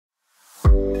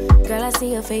Girl, I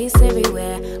see your face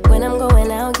everywhere. When I'm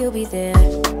going out, you'll be there.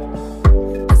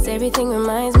 'Cause everything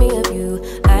reminds me of you.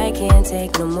 I can't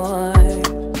take no more.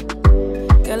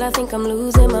 Girl, I think I'm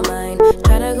losing my mind.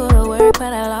 Try to go to work,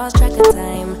 but I lost track of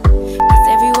time. 'Cause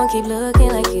everyone keep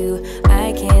looking like you.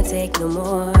 I can't take no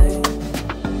more.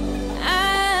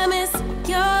 I miss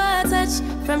your touch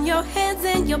from your hands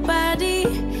and your body.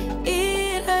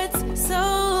 It hurts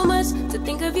so much to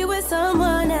think of you with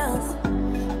someone else.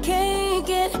 Can't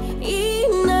get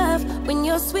enough when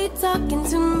you're sweet talking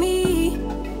to me.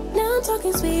 Now I'm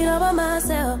talking sweet all by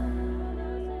myself.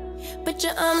 Put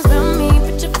your arms around me,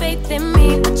 put your faith in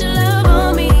me, put your love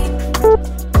on me.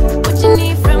 What you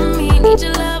need from me, need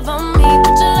your love on me,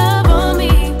 put your love on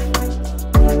me.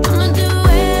 I'ma do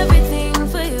everything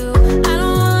for you. I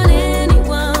don't want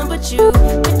anyone but you.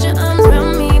 Put your arms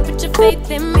around me, put your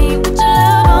faith in me, put your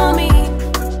love on me.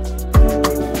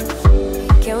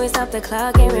 Can we stop the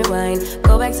clock and rewind?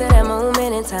 Go back to that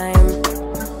moment in time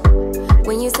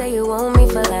when you say you want me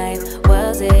for life.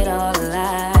 Was it all a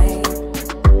lie?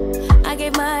 I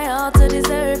gave my all to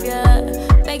deserve ya,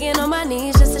 begging on my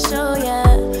knees just to show ya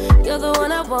you're the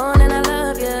one I want and I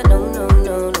love ya. No, no,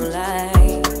 no, no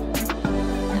lie.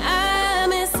 I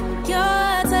miss your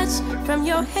touch from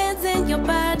your hands and your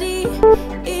body.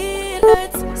 It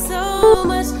hurts so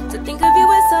much to think of you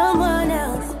with someone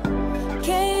else.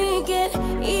 Can't get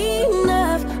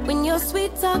enough when you're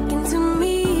sweet talking to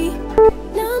me.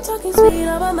 Now I'm talking sweet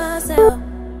all by myself.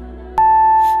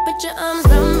 Put your arms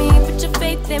around me, put your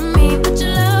faith in me, put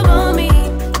your love on me.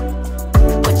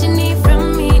 What you need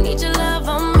from me, need your love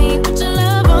on me, put your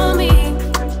love on me.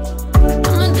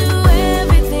 I'ma do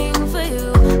everything for you.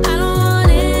 I don't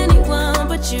want anyone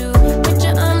but you. Put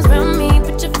your arms around me,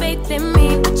 put your faith in me,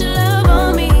 put your love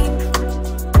on me.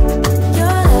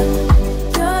 Your love,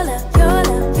 your love, your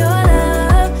love, your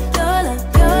love, your love,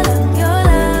 your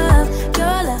love,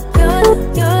 your love, your love,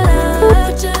 your love, your love.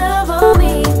 Put your love on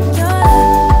me. Your love.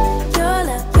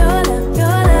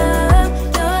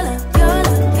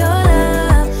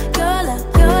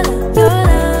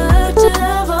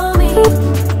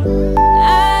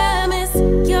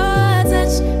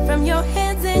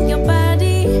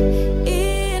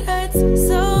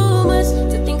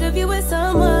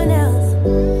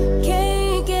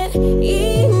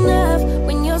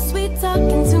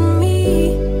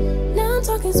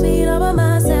 Sweet all by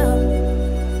myself.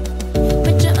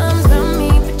 Put your arms around me,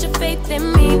 put your faith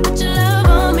in me, put your love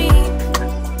on me.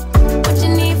 What you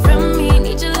need from me,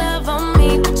 need your love on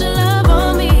me, put your love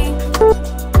on me.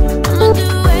 I'ma do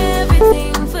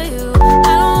everything for you.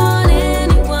 I don't want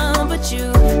anyone but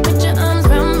you. Put your arms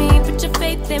around me, put your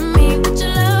faith in me, put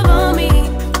your love on me.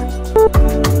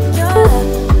 Your love,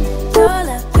 your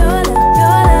love, your love,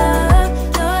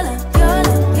 your love, your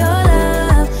love, your love,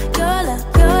 your love,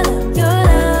 your love, your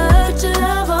love, your love.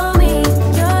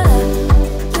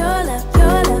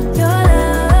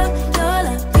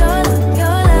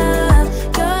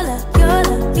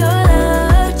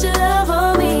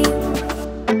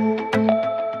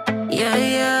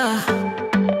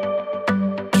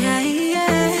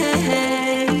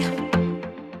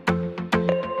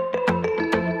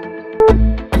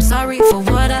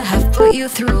 You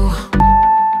through.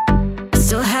 I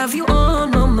still have you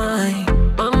on my mind,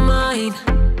 my mind.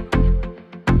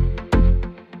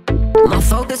 My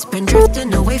focus been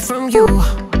drifting away from you.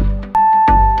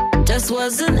 Just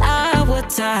wasn't our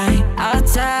time, our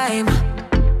time.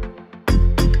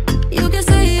 You can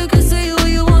say what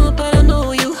you want, but I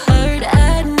know you hurt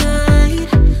at night.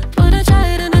 But I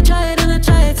tried and I tried and I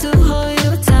tried to hold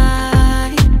you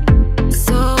tight.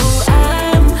 So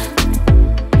I'm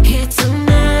here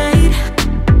tonight.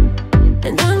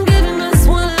 And I'm giving us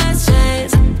one last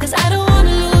chance, 'cause I don't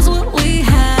wanna lose what we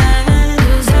had.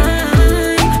 'Cause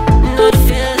I'm not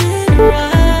feeling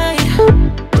right,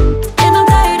 and I'm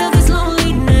tired of this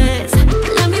loneliness.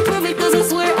 Let me prove it, 'cause I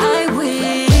swear I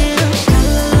will.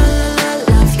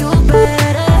 Love you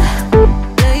better,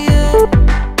 yeah, yeah.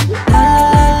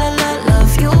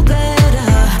 Love you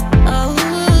better, oh,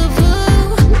 love you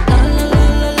better.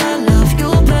 Love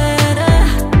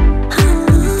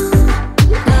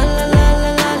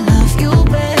you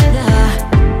better,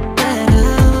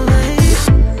 better.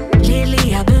 Lately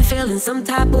I've been feeling some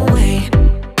type of way.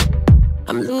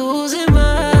 I'm losing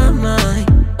my mind,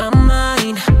 my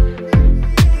mind.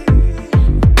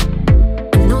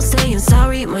 I know saying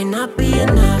sorry might not be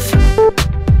enough.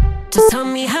 Just tell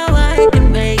me how I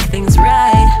can make things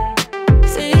right,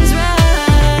 things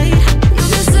right.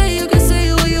 You can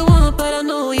say what you want, but I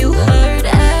know you hurt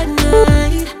at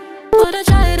night. But I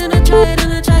tried and I tried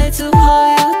and I tried to hold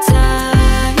you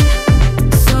tight.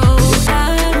 So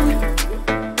I'm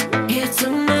here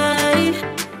tonight.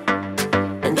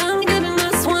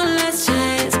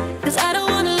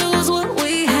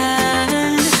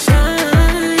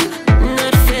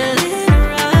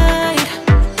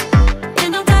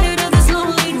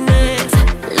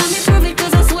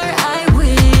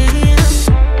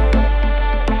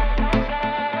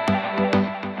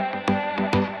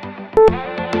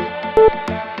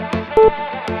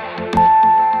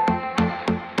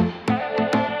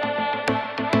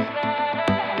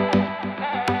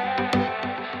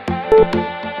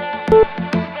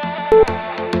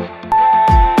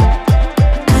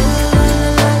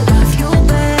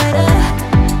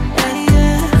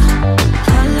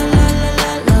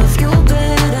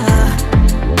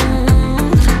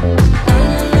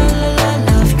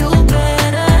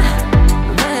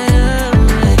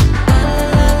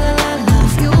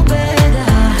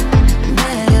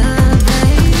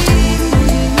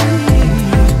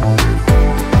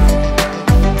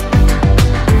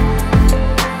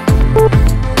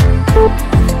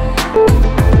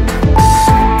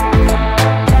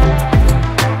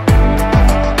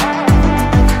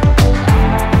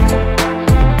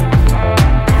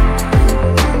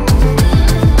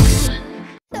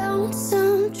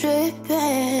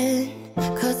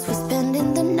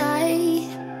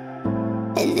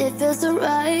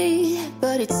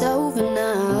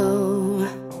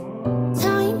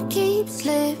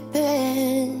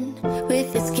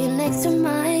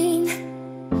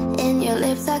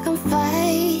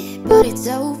 fight, but it's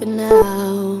over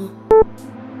now.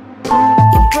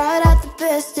 You brought out the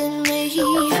best in me.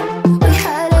 We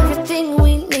had everything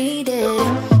we needed.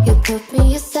 You put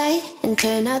me aside and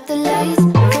turned out the lights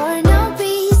for no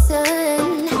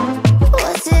reason.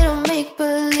 Was it a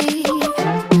make-believe?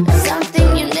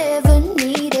 Something you never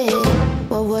needed?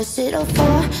 What was it all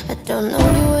for? I don't know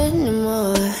you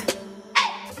anymore.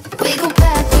 We go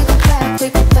back, we go back, we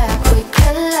go back, we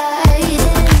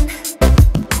colliding.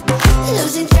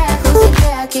 Losing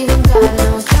track, even God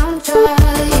knows I'm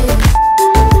trying.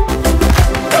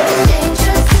 Change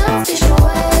your selfish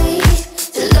ways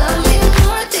to love me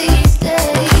more these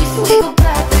days. We go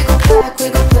back, we go back, we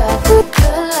go back, we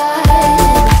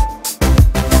colliding.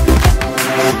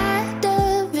 Had a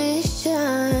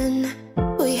vision,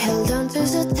 we held on to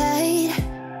so tight.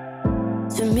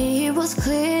 To me it was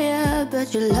clear,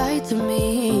 but you lied to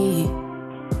me.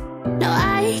 Now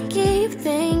I keep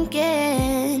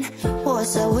thinking,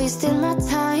 was I wasting my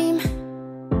time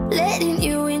letting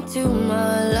you into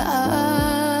my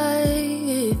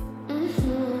life?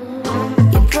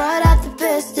 You brought out the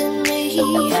best in me.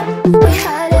 We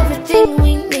had everything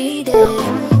we needed.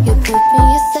 You put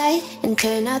me aside and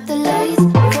turned out the lights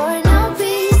for no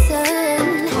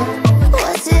reason.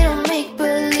 Was it a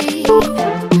make-believe?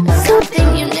 Something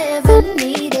you never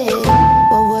needed.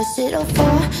 What was it all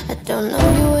for? I don't know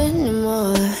you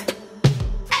anymore.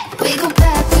 We go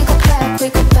back, we go back, we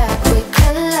go back, we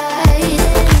colliding.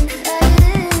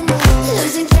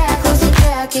 Losing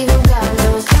track, even God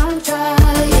knows I'm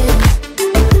trying.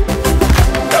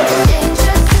 Change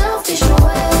your selfish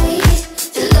ways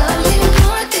to love me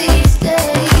more these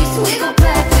days. We go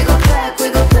back, we go back, we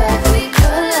go back, we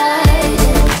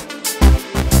colliding.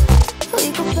 We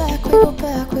go back, we go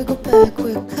back, we go back,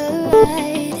 we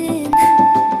colliding.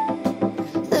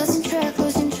 Losing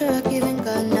track, even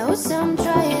God knows I'm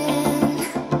trying.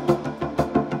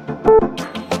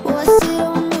 Was it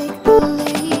a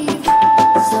make-believe?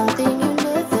 Something you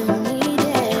never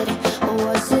needed? Or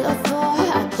was it a for?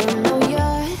 I don't know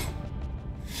yet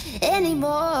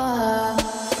anymore.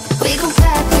 We go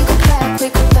back, we go back, we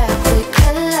go back, we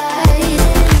colliding.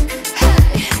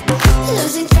 Hey.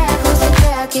 Losing track,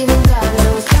 even God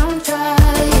knows I'm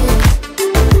trying.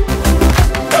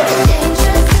 Change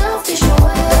your selfish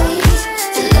ways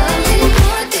to love me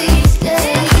more these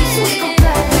days. We go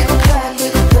back, we go back, we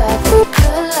go back, we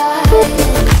colliding.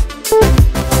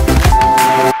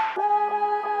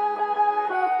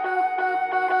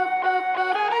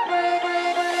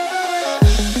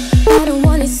 I don't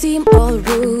wanna seem all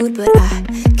rude, but I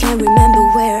can't remember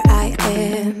where I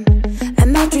am. A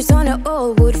mattress on an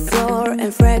old wood floor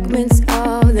and fragments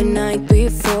of the night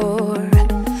before.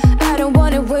 I don't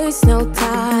wanna waste no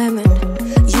time,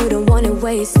 and you don't wanna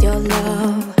waste your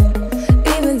love.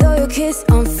 Even though your kiss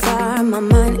on fire, my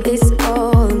mind is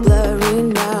all blurry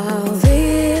now.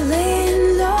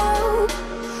 Feeling low,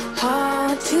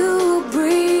 hard to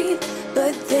breathe,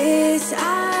 but this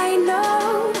I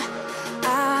know,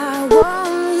 I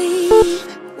won't leave.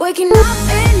 Waking up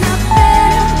in a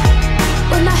bed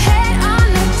with my head on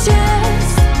the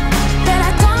chest that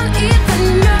I don't even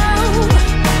know,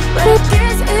 but I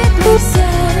guess it makes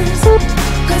sense.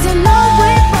 'Cause I know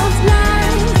we both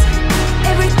lied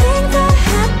everything that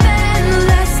happened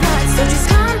last night. So just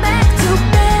come back to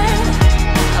bed.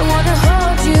 I wanna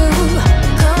hold you.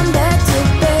 Come back to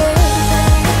bed.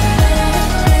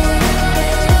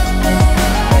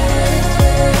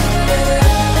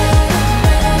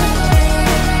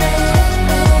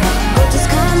 Oh, just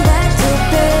come back to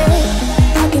bed.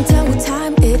 I can tell what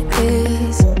time it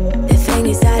is. The thing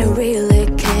is I don't really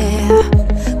care,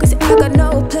 'cause I got no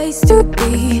place to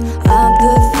be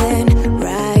other than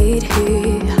right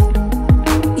here.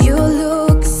 You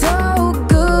look so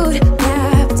good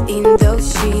wrapped in those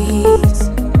sheets.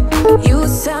 You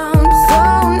sound so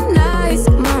nice,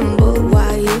 mumble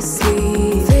while you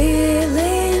sleep.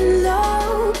 Feeling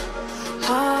low,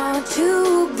 hard to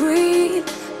breathe,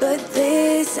 but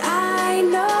this I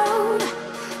know,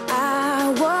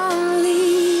 I won't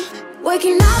leave.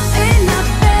 Waking up in a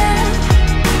bed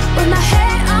with my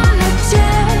head on the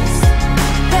chest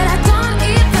that I don't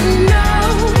even know,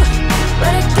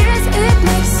 but I guess it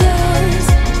makes sense.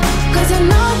 'Cause I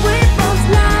know we both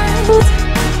lied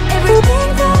everything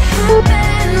that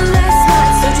happened last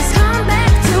night. So just come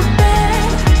back to bed.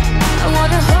 I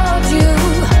wanna hold you.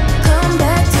 Come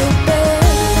back to bed.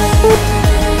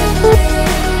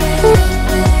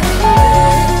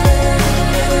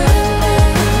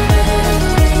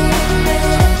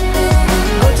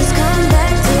 Oh, just come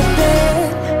back to bed.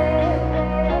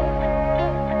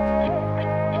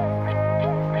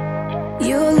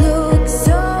 You look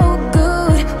so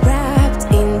good wrapped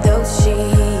in those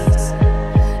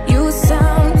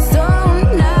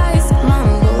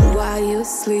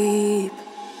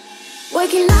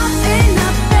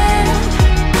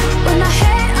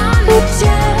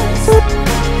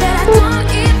that I don't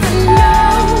even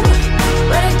know,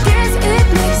 but I guess it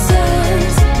makes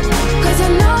sense, 'cause I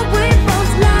know we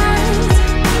both liked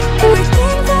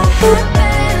everything that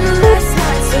happened last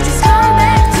night. So just come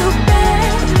back to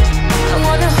bed, I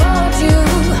wanna hold you.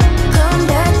 Come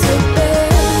back to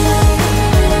bed,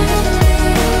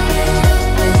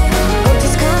 oh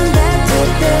just come back to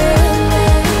bed,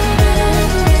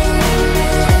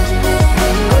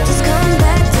 oh just come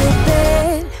back to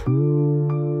bed.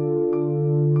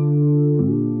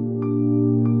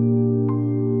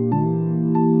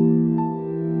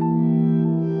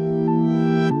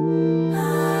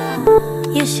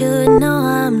 You should know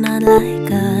I'm not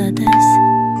like others.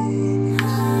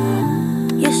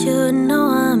 You should know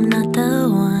I'm not the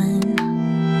one.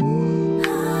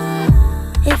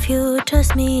 If you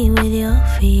trust me with your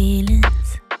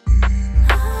feelings,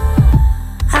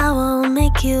 I won't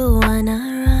make you wanna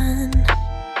run.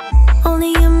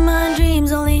 Only in my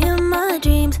dreams, only in my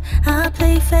dreams, I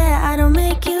play fair, I don't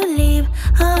make you leave.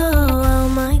 Oh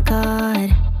my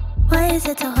God, why is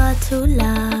it so hard to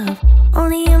love?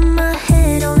 Only in my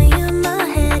head, only in my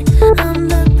head, I'm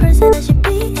the person I should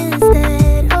be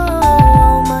instead.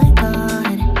 Oh my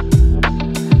God,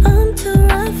 I'm too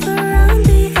rough around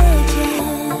the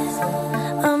edges,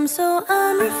 I'm so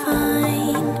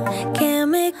unrefined, can't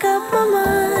make up my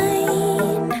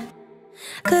mind,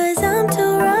 'cause I'm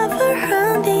too rough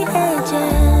around the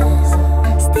edges.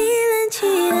 Steal and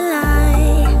cheat and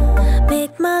lie,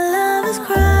 make my lovers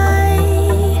cry,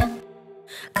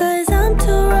 'cause I'm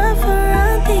too rough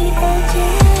around the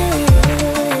edges.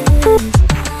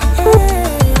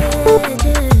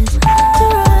 Edges, too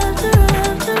rough, too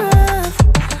rough, too rough,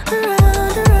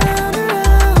 around, around,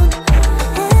 around.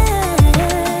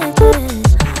 Edges,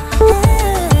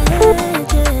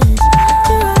 edges,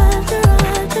 too rough, too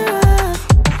rough, too rough.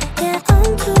 Yeah, I'm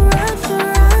too rough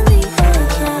around the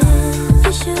edges.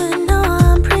 You should know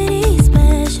I'm pretty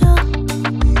special.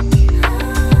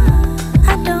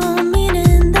 I don't mean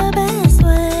in the best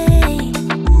way.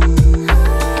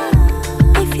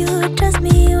 If you trust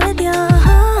me with your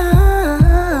heart,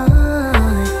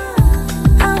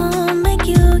 I won't make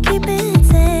you keep it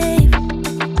safe.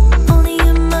 Only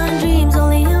in my dreams,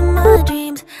 only in my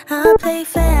dreams, I play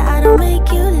fair, I don't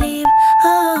make you leave.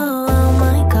 Oh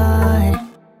my God,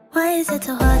 why is it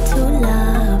so hard to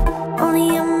love?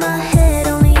 Only in my head,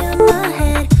 only in my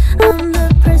head, I'm the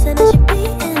person I should be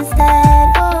instead.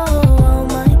 Oh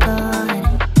my God,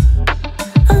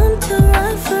 I'm too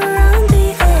rough around the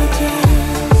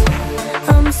edges,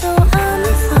 I'm so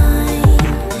unrefined,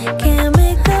 can't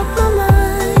make up my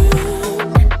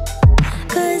mind,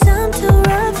 'cause I'm too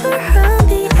rough around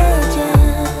the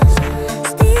edges.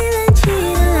 Steal and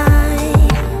cheat and lie,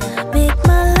 make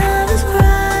my lovers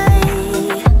cry,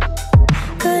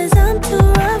 'cause I'm too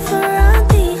rough around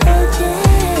the edges.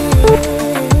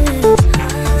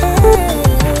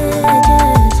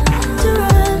 Edges, too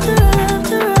rough, too rough,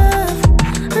 too rough,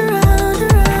 around,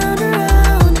 around,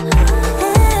 around.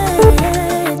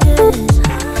 Edges,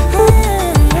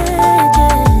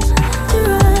 edges, too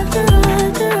rough, too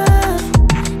rough, too rough.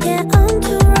 Yeah, I'm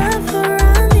too rough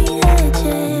around the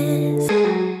edges.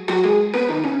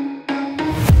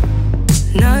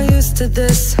 Not used to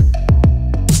this,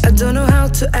 I don't know how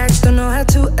to act, don't know how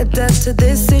to adapt to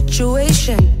this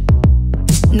situation.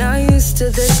 Not used to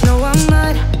this, no I'm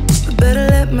not, but better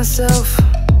let myself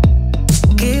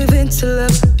give in to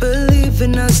love, believe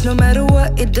in us no matter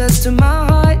what it does to my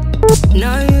heart.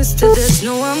 Not used to this,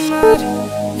 no I'm not.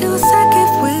 It was like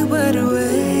if we were to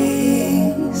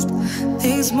waste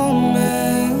these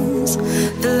moments,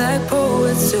 they're like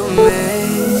poets to me.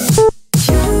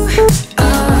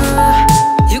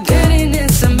 You getting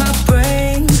into my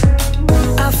brain,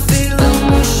 I feel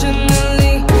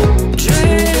emotionally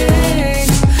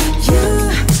drained.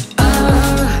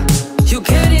 You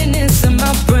getting into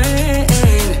my brain,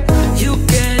 you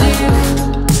getting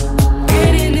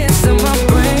into my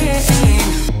brain.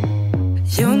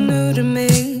 You're new to me,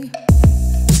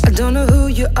 I don't know who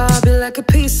you are, be like a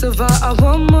piece of art. I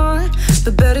want more,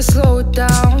 but better slow it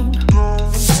down.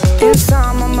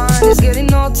 Inside my mind is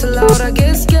getting all too loud, I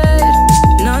get scared.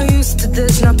 Not used to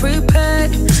this, not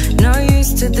prepared. Not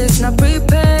used to this, not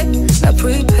prepared. Not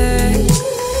prepared.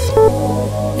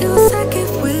 It was like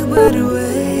if we were to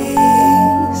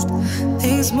waste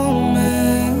these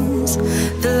moments,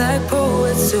 they're like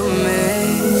poets to me.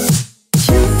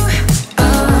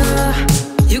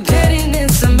 You getting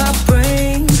into my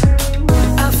brain,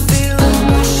 I feel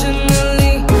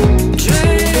emotionally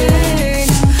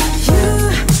drained.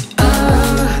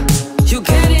 You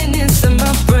getting into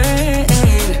my brain,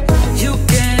 you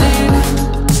getting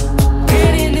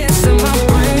into my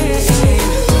brain.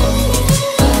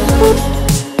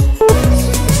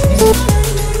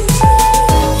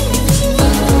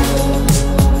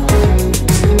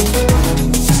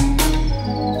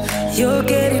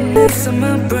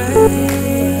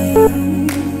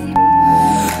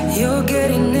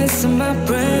 my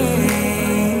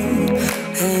brain.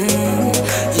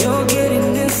 You're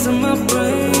getting into my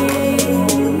brain.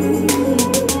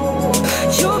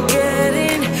 You're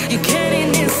getting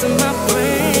into my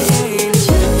brain.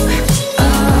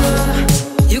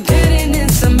 You're getting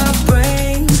into my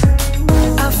brain.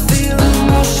 I feel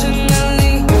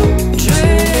emotionally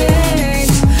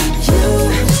drained.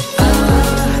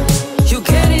 You're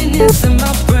getting into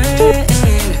my brain.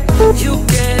 You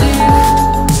getting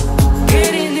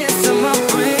into my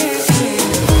brain.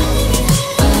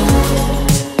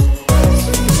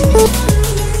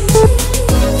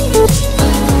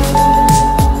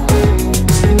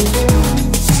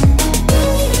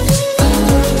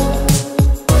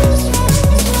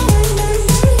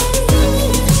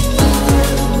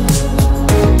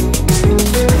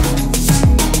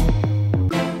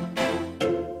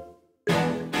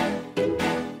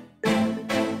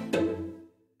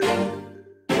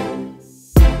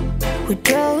 We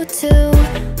drove to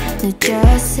New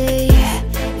Jersey.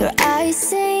 Your eyes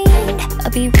saying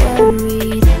I'll be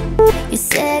worried. You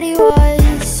said it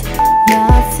was